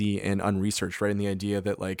lazy and unresearched, right? And the idea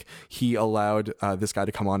that like he allowed this guy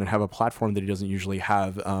to come on and have a platform that he doesn't usually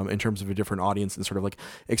have in terms of a different audience and sort of like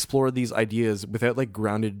explore these ideas without like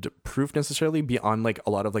grounded proof necessarily beyond like a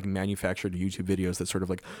lot of like manufactured YouTube videos that sort of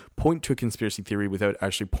like point to a conspiracy theory without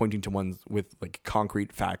actually pointing to ones with like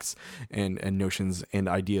concrete facts and notions and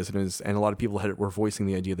ideas. And a lot of people were voicing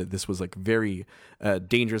the idea that this was like very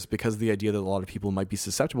dangerous because of the idea that a lot of people might be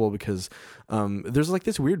susceptible because there's like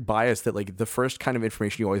this weird bias that like the first kind of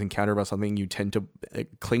information you always encounter about something you tend to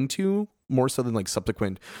cling to more so than like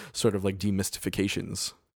subsequent sort of like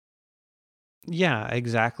demystifications. Yeah,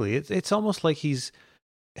 exactly. It's almost like he's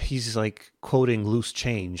like quoting loose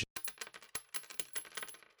change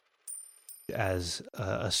as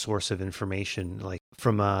a source of information, like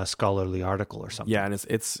from a scholarly article or something. Yeah, and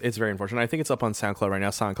it's very unfortunate. I think it's up on SoundCloud right now,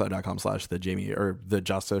 soundcloud.com/the Jamie or the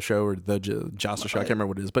Josta show or the Josta show. I can't remember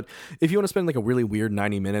what it is. But if you want to spend like a really weird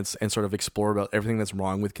 90 minutes and sort of explore about everything that's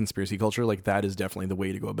wrong with conspiracy culture, like that is definitely the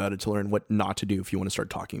way to go about it to learn what not to do if you want to start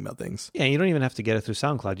talking about things. Yeah, you don't even have to get it through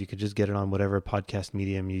SoundCloud. You could just get it on whatever podcast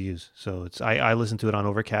medium you use. So I listen to it on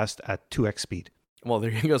Overcast at 2x speed. Well,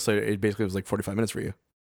 there you go. So it basically was like 45 minutes for you.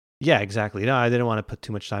 Yeah, exactly. No, I didn't want to put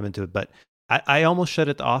too much time into it, but I almost shut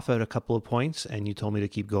it off at a couple of points, and you told me to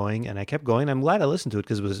keep going, and I kept going. I'm glad I listened to it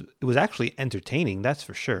because it was actually entertaining. That's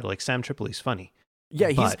for sure. Like Sam Tripoli's funny.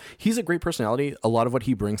 Yeah, he's a great personality. A lot of what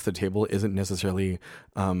he brings to the table isn't necessarily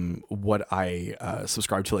what I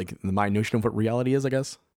subscribe to, like my notion of what reality is, I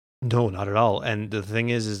guess. No, not at all. And the thing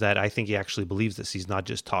is that I think he actually believes this. He's not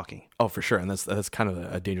just talking. Oh, for sure. And that's kind of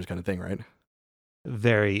a dangerous kind of thing, right?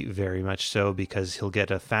 Very, very much so, because he'll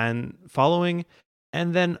get a fan following,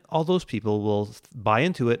 and then all those people will buy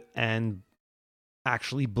into it and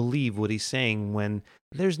actually believe what he's saying when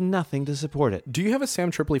there's nothing to support it. Do you have a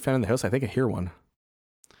Sam Tripoli fan in the house? I think I hear one.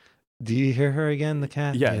 Do you hear her again, the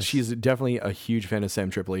cat? Yeah, yes. She's definitely a huge fan of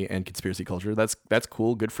Sam Tripoli and conspiracy culture. That's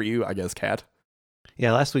cool. Good for you, I guess, Kat.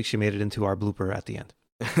 Yeah, last week she made it into our blooper at the end.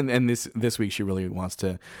 And this week she really wants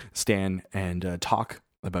to stand and talk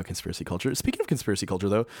about conspiracy culture. Speaking of conspiracy culture,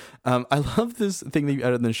 though, I love this thing that you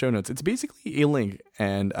added in the show notes. It's basically a link,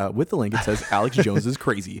 and with the link, it says Alex Jones is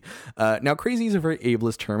crazy. Now, crazy is a very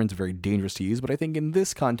ableist term. It's very dangerous to use, but I think in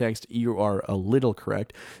this context, you are a little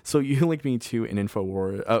correct. So you linked me to an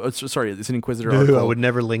InfoWars. Sorry, it's an Inquisitor article. I would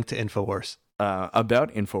never link to InfoWars.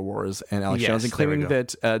 About InfoWars and Alex Jones, and claiming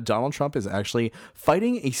that Donald Trump is actually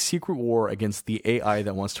fighting a secret war against the AI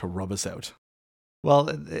that wants to rub us out.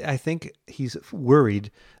 Well, I think he's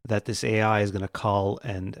worried that this AI is going to call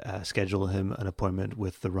and schedule him an appointment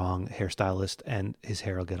with the wrong hairstylist, and his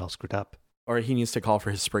hair will get all screwed up. Or he needs to call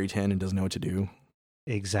for his spray tan and doesn't know what to do.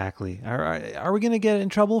 Exactly. Are we going to get in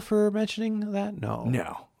trouble for mentioning that? No.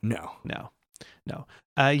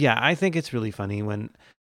 Yeah, I think it's really funny when...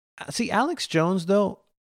 See, Alex Jones, though,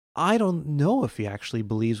 I don't know if he actually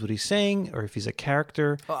believes what he's saying or if he's a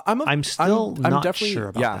character. I'm still not sure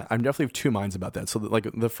about that. I'm definitely of two minds about that. So, like,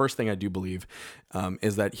 the first thing I do believe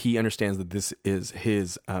is that he understands that this is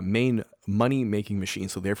his main money-making machine.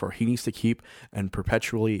 So, therefore, he needs to keep and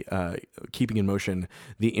perpetually keeping in motion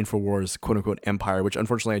the InfoWars quote-unquote empire, which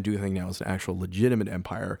unfortunately I do think now is an actual legitimate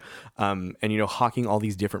empire. And, hawking all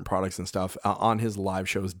these different products and stuff on his live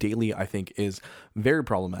shows daily, I think, is very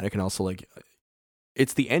problematic, and also, like...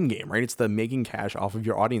 It's the end game, right? It's the making cash off of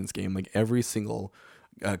your audience game. Like every single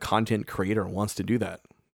content creator wants to do that.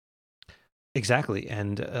 Exactly.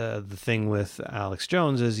 And the thing with Alex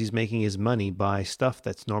Jones is he's making his money by stuff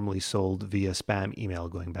that's normally sold via spam email,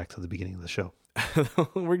 going back to the beginning of the show.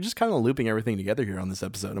 We're just kind of looping everything together here on this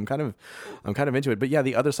episode. I'm kind of into it. But yeah,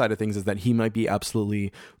 the other side of things is that he might be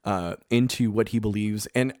absolutely into what he believes.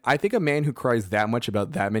 And I think a man who cries that much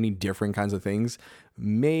about that many different kinds of things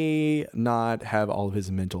may not have all of his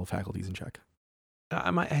mental faculties in check.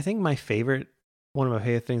 I think one of my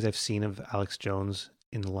favorite things I've seen of Alex Jones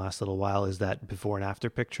in the last little while is that before and after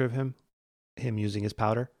picture of him. him using his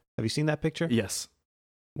powder. Have you seen that picture? Yes.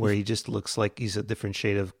 Where he just looks like he's a different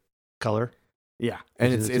shade of color. Yeah,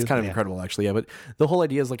 and it's kind of Yeah. incredible, actually. Yeah, but the whole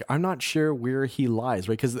idea is like I'm not sure where he lies,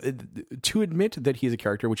 right? Because to admit that he's a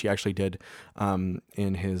character, which he actually did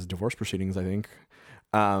in his divorce proceedings, I think,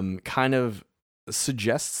 kind of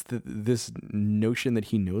suggests that this notion that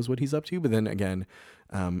he knows what he's up to. But then again,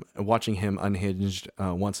 watching him unhinged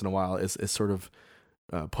once in a while is sort of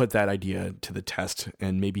put that idea to the test,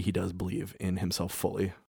 and maybe he does believe in himself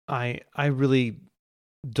fully. I really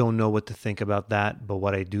don't know what to think about that, but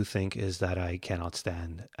what I do think is that I cannot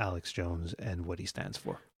stand Alex Jones and what he stands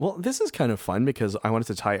for. Well, this is kind of fun because I wanted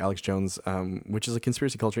to tie Alex Jones, which is a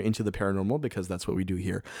conspiracy culture, into the paranormal, because that's what we do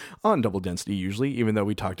here on Double Density usually, even though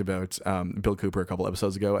we talked about Bill Cooper a couple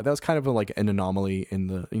episodes ago. That was kind of like an anomaly in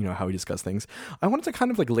the, how we discuss things. I wanted to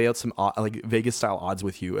kind of like lay out some like Vegas style odds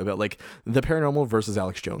with you about like the paranormal versus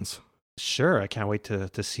Alex Jones. Sure, I can't wait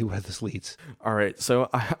to see where this leads. All right, so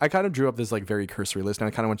I kind of drew up this like very cursory list, and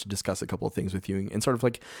I kind of want to discuss a couple of things with you and sort of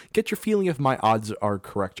like get your feeling if my odds are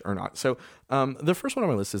correct or not. So the first one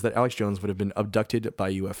on my list is that Alex Jones would have been abducted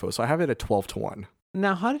by UFO. So I have it at 12-1.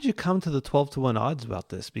 Now, how did you come to the 12-1 odds about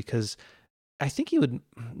this? Because I think he would,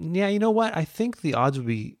 yeah, you know what? I think the odds would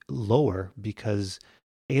be lower because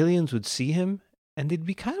aliens would see him and they'd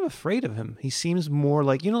be kind of afraid of him. He seems more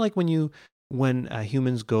like, like when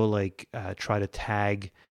humans go like try to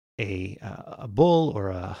tag a bull or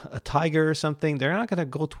a tiger or something, they're not going to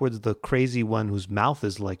go towards the crazy one whose mouth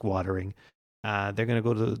is like watering. They're going to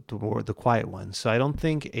go to the quiet one. So I don't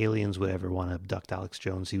think aliens would ever want to abduct Alex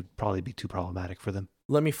Jones. He would probably be too problematic for them.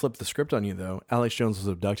 Let me flip the script on you, though. Alex Jones was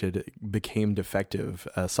abducted, became defective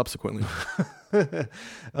subsequently.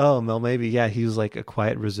 Oh, well, maybe, yeah, he was like a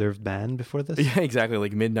quiet, reserved man before this. Yeah, exactly.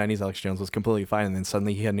 Like mid-90s, Alex Jones was completely fine, and then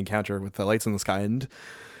suddenly he had an encounter with the lights in the sky, and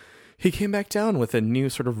he came back down with a new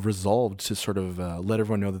sort of resolve to sort of let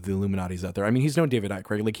everyone know that the Illuminati's out there. I mean, he's no David Icke,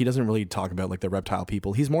 right? Like, he doesn't really talk about like the reptile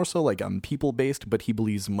people. He's more so like people-based, but he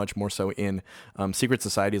believes much more so in secret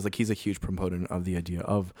societies. Like, he's a huge proponent of the idea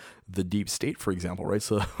of the deep state, for example, right?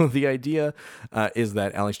 So the idea is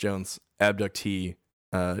that Alex Jones, abductee,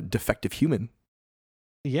 defective human.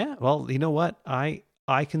 Yeah, well, you know what?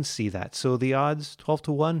 I can see that. So the odds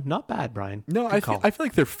 12-1, not bad, Brian. No, I feel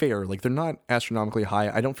like they're fair. Like, they're not astronomically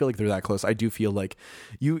high. I don't feel like they're that close. I do feel like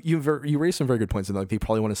you raised some very good points, and like they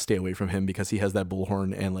probably want to stay away from him because he has that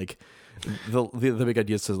bullhorn, and like the big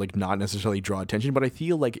idea is to like not necessarily draw attention. But I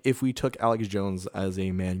feel like if we took Alex Jones as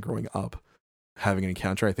a man growing up having an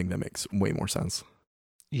encounter, I think that makes way more sense.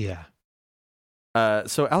 Yeah.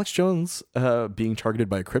 So Alex Jones being targeted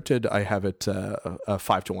by a cryptid, I have it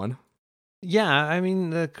 5-1. Yeah, I mean,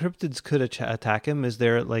 the cryptids could attack him. Is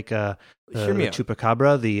there like the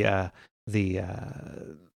chupacabra, the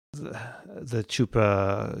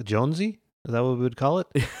chupa jonesy? Is that what we would call it?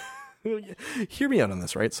 Hear me out on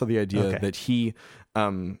this, right? So the idea that he,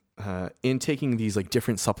 in taking these like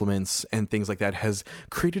different supplements and things like that, has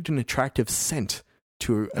created an attractive scent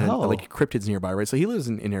to like cryptids nearby, right? So he lives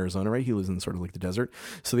in Arizona, right? He lives in sort of like the desert.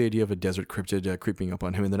 So the idea of a desert cryptid creeping up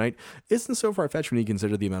on him in the night isn't so far-fetched when you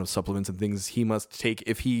consider the amount of supplements and things he must take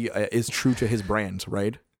if he is true to his brand,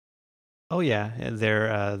 right? Oh yeah,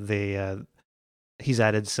 he's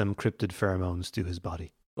added some cryptid pheromones to his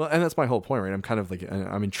body. Well, and that's my whole point, right? I'm kind of like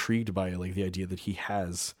I'm intrigued by like the idea that he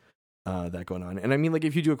has that going on. And I mean, like,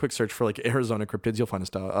 if you do a quick search for like Arizona cryptids, you'll find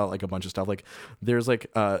like a bunch of stuff. Like, there's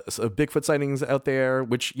like Bigfoot sightings out there,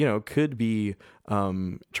 which could be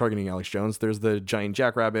targeting Alex Jones. There's the giant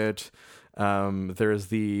jackrabbit. There's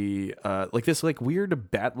the like this like weird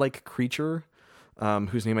bat-like creature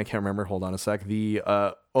whose name I can't remember. Hold on a sec. The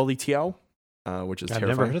Olitiao, which is I've terrifying.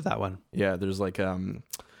 never heard of that one. Yeah, there's like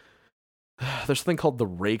there's something called the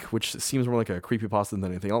Rake, which seems more like a creepypasta than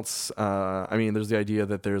anything else. I mean, there's the idea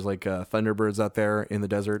that there's like thunderbirds out there in the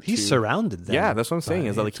desert. He's surrounded them. Yeah, that's what I'm saying.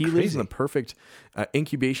 Is that like he lives in the perfect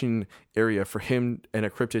incubation area for him and a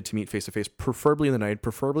cryptid to meet face to face, preferably in the night,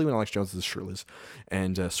 preferably when Alex Jones is shirtless,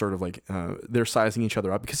 and sort of like they're sizing each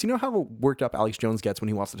other up, because you know how worked up Alex Jones gets when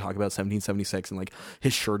he wants to talk about 1776 and like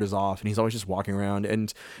his shirt is off and he's always just walking around.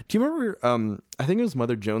 And do you remember? I think it was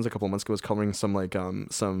Mother Jones a couple of months ago was covering some like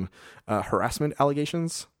some harassment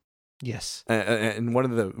allegations. Yes. And one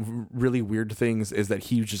of the really weird things is that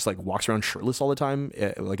he just like walks around shirtless all the time,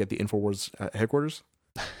 like at the InfoWars headquarters.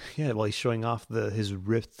 Yeah, well, he's showing off his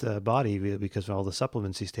ripped body because of all the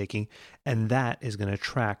supplements he's taking, and that is going to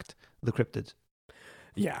attract the cryptids.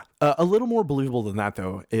 Yeah. A little more believable than that,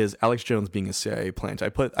 though, is Alex Jones being a CIA plant. I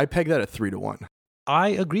peg that at 3-1. I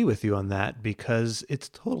agree with you on that because it's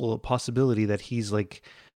total possibility that he's like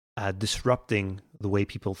disrupting the way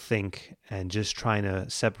people think and just trying to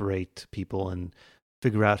separate people and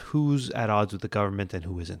figure out who's at odds with the government and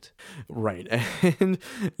who isn't. Right. And,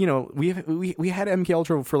 we had MK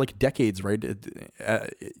Ultra for like decades, right?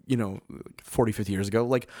 40, 50 years ago.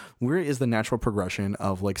 Like, where is the natural progression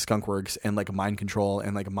of like skunkworks and like mind control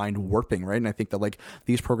and like mind warping, right? And I think that like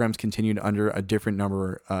these programs continued under a different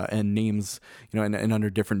number and names, and under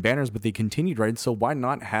different banners, but they continued, right? So why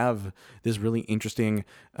not have this really interesting,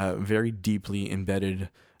 very deeply embedded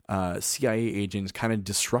CIA agent kind of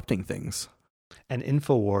disrupting things? And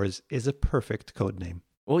InfoWars is a perfect code name.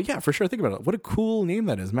 Well, yeah, for sure. Think about it. What a cool name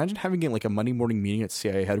that is. Imagine having like a Monday morning meeting at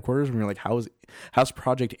CIA headquarters when you're like, how's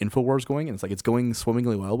Project InfoWars going? And it's like, it's going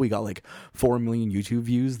swimmingly well. We got like 4 million YouTube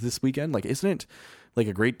views this weekend. Like, isn't it like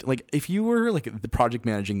a great, like if you were like the project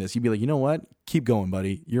managing this, you'd be like, you know what? Keep going,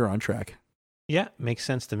 buddy. You're on track. Yeah, makes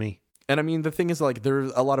sense to me. And I mean, the thing is, like,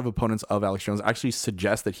 there's a lot of opponents of Alex Jones actually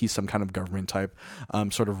suggest that he's some kind of government type,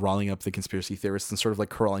 sort of riling up the conspiracy theorists and sort of like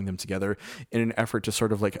corralling them together in an effort to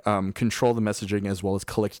sort of like control the messaging as well as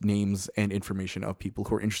collect names and information of people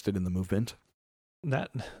who are interested in the movement.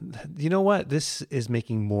 That, you know what? This is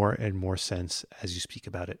making more and more sense as you speak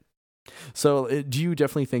about it. So do you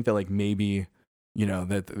definitely think that like maybe,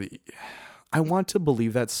 that I want to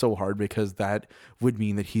believe that so hard because that would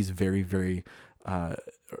mean that he's very, very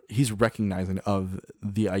he's recognizing of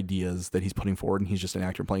the ideas that he's putting forward and he's just an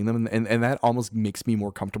actor playing them. And that almost makes me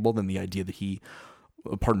more comfortable than the idea that he,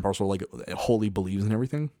 part and parcel, like wholly believes in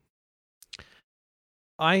everything.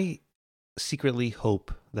 I secretly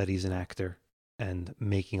hope that he's an actor and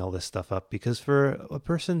making all this stuff up, because for a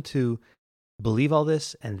person to believe all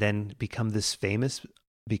this and then become this famous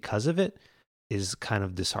because of it is kind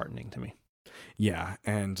of disheartening to me. Yeah,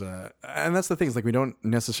 and that's the thing, is like we don't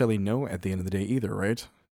necessarily know at the end of the day either, right?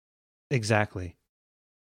 Exactly.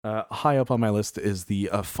 High up on my list is the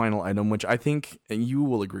final item, which I think, and you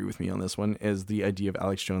will agree with me on this one, is the idea of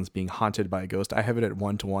Alex Jones being haunted by a ghost. I have it at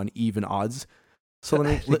 1-to-1 even odds. So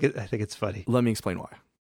I think it's funny. Let me explain why.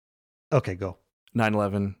 Okay, go.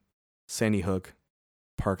 9/11, Sandy Hook,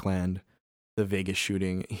 Parkland, the Vegas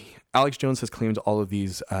shooting. Alex Jones has claimed all of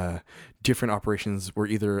these different operations were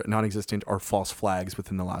either non-existent or false flags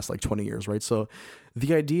within the last like 20 years, right? So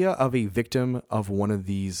the idea of a victim of one of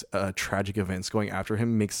these tragic events going after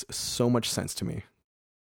him makes so much sense to me.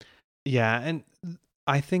 Yeah, and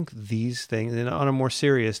I think these things, and on a more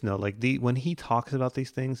serious note, like when he talks about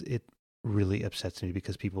these things, it really upsets me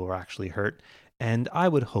because people are actually hurt. And I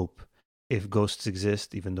would hope if ghosts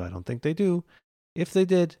exist, even though I don't think they do, if they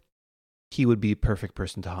did, he would be a perfect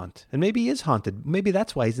person to haunt. And maybe he is haunted. Maybe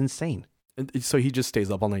that's why he's insane. So he just stays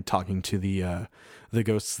up all night talking to the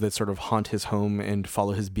ghosts that sort of haunt his home and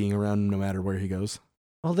follow his being around no matter where he goes.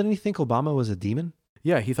 Well, didn't he think Obama was a demon?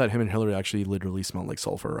 Yeah, he thought him and Hillary actually literally smelled like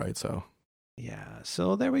sulfur, right? So yeah,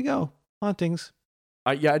 so there we go. Hauntings.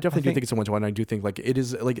 I definitely do think it's a 1-to-1. I do think like it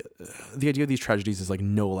is like the idea of these tragedies is like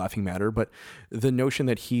no laughing matter, but the notion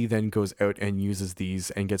that he then goes out and uses these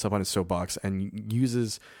and gets up on his soapbox and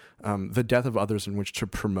uses the death of others in which to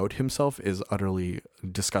promote himself is utterly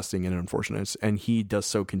disgusting and unfortunate. And he does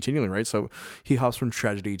so continually, right? So he hops from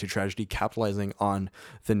tragedy to tragedy, capitalizing on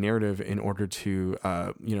the narrative in order to,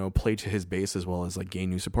 play to his base as well as like gain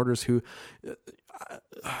new supporters who,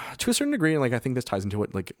 to a certain degree, and like I think this ties into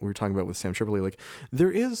what like we were talking about with Sam Tripoli, like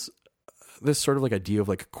there is this sort of like idea of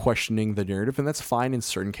like questioning the narrative, and that's fine in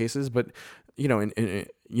certain cases, but in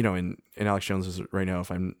Alex Jones is right now,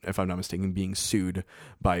 if I'm not mistaken, being sued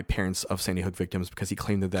by parents of Sandy Hook victims because he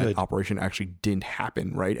claimed that operation actually didn't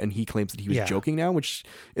happen, right? And he claims that he was joking now, which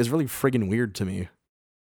is really friggin' weird to me.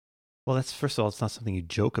 Well, that's, first of all, it's not something you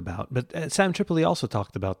joke about. But Sam Tripoli also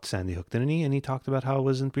talked about Sandy Hook, didn't he? And he talked about how it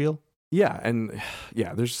wasn't real. Yeah, and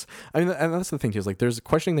and that's the thing too, is like there's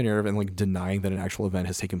questioning the narrative and like denying that an actual event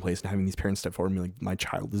has taken place and having these parents step forward and be like, my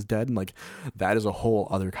child is dead, and like that is a whole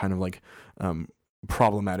other kind of like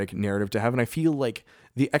problematic narrative to have. And I feel like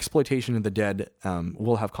the exploitation of the dead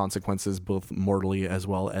will have consequences both mortally as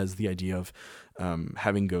well as the idea of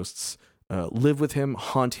having ghosts live with him,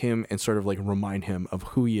 haunt him, and sort of like remind him of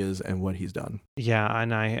who he is and what he's done. Yeah,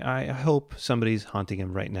 and I hope somebody's haunting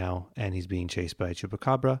him right now and he's being chased by a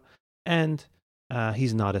chupacabra. And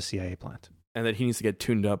he's not a CIA plant, and that he needs to get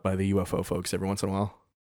tuned up by the UFO folks every once in a while.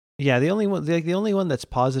 Yeah, the only one that's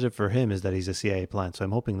positive for him is that he's a CIA plant. So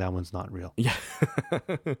I'm hoping that one's not real. Yeah.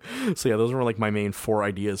 So yeah, those were like my main 4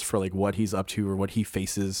 ideas for like what he's up to or what he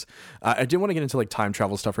faces. I didn't want to get into like time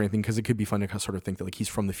travel stuff or anything because it could be fun to sort of think that like he's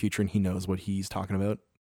from the future and he knows what he's talking about.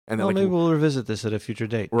 And well, maybe we'll revisit this at a future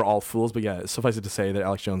date. We're all fools, but yeah, suffice it to say that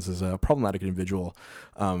Alex Jones is a problematic individual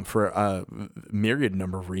for a myriad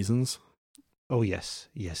number of reasons. Oh, yes.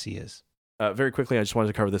 Yes, he is. Very quickly, I just wanted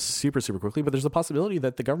to cover this super quickly, but there's a possibility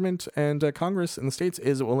that the government and Congress in the States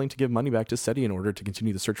is willing to give money back to SETI in order to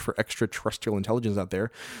continue the search for extraterrestrial intelligence out there.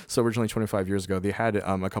 So originally, 25 years ago, they had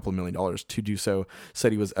a couple of $1 million to do so.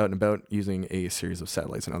 SETI was out and about using a series of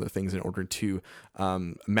satellites and other things in order to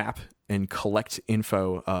map and collect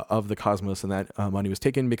info of the cosmos, and that money was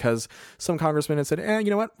taken because some congressmen had said, you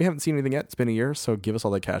know what, we haven't seen anything yet. It's been a year, so give us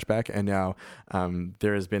all that cash back. And now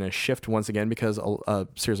there has been a shift once again because a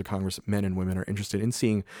series of congressmen and women are interested in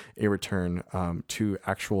seeing a return to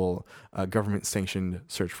actual government-sanctioned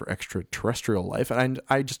search for extraterrestrial life. And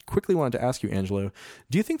I just quickly wanted to ask you, Angelo,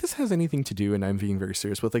 do you think this has anything to do, and I'm being very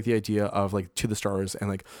serious, with like the idea of like To the Stars and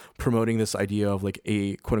like promoting this idea of like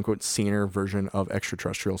a quote-unquote saner version of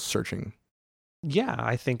extraterrestrial searching? Yeah,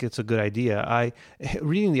 I think it's a good idea.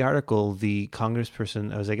 Reading the article, the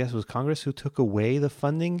congressperson, I guess it was Congress who took away the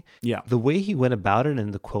funding. Yeah. The way he went about it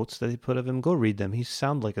and the quotes that he put of him, go read them. He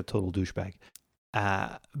sounds like a total douchebag.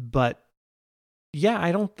 But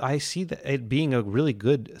yeah, I see that it being a really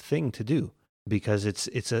good thing to do because it's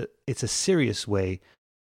a serious way,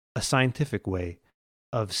 a scientific way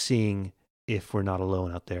of seeing if we're not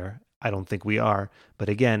alone out there. I don't think we are. But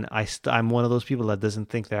again, I'm one of those people that doesn't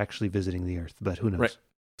think they're actually visiting the Earth, but who knows? Right.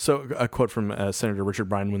 So a quote from Senator Richard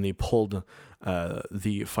Bryan when they pulled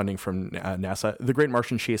the funding from NASA: "The Great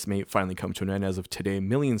Martian Chase may finally come to an end. As of today,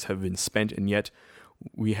 millions have been spent, and yet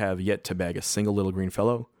we have yet to bag a single little green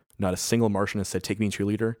fellow. Not a single Martian has said, 'Take me,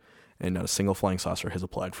 cheerleader,' and not a single flying saucer has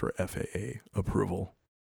applied for FAA approval."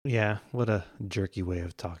 Yeah, what a jerky way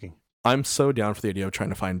of talking. I'm so down for the idea of trying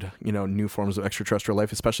to find, new forms of extraterrestrial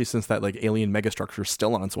life, especially since that like alien megastructure is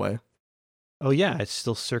still on its way. Oh yeah, it's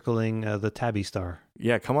still circling the Tabby star.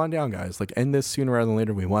 Yeah, come on down, guys. Like, end this sooner rather than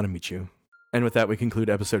later. We want to meet you. And with that, we conclude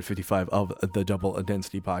episode 55 of the Double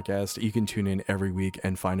Density Podcast. You can tune in every week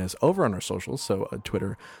and find us over on our socials. So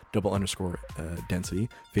Twitter, _density,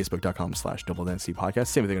 Facebook.com/Double Density Podcast.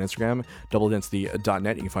 Same thing on Instagram,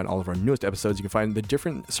 doubledensity.net. You can find all of our newest episodes. You can find the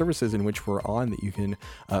different services in which we're on that you can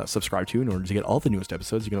subscribe to in order to get all the newest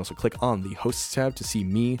episodes. You can also click on the hosts tab to see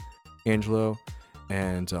me, Angelo,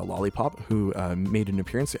 and Lollipop, who made an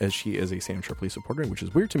appearance as she is a Sam Tripoli supporter, which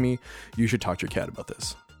is weird to me. You should talk to your cat about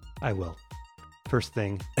this. I will. First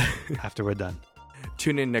thing after we're done.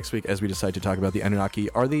 Tune in next week as we decide to talk about the Anunnaki.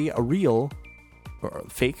 Are they a real or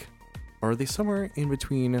fake? Or are they somewhere in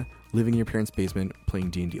between living in your parents' basement playing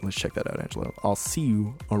D&D? Let's check that out, Angelo. I'll see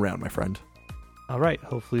you around, my friend. All right.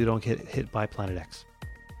 Hopefully you don't get hit by Planet X.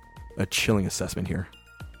 A chilling assessment here.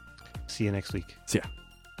 See you next week. See ya.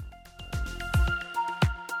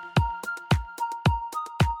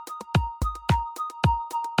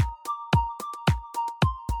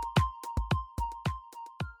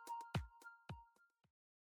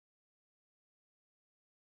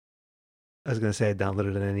 I was going to say I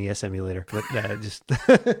downloaded an NES emulator, but just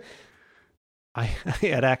I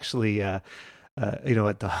had actually, you know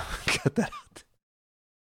what? Cut that out.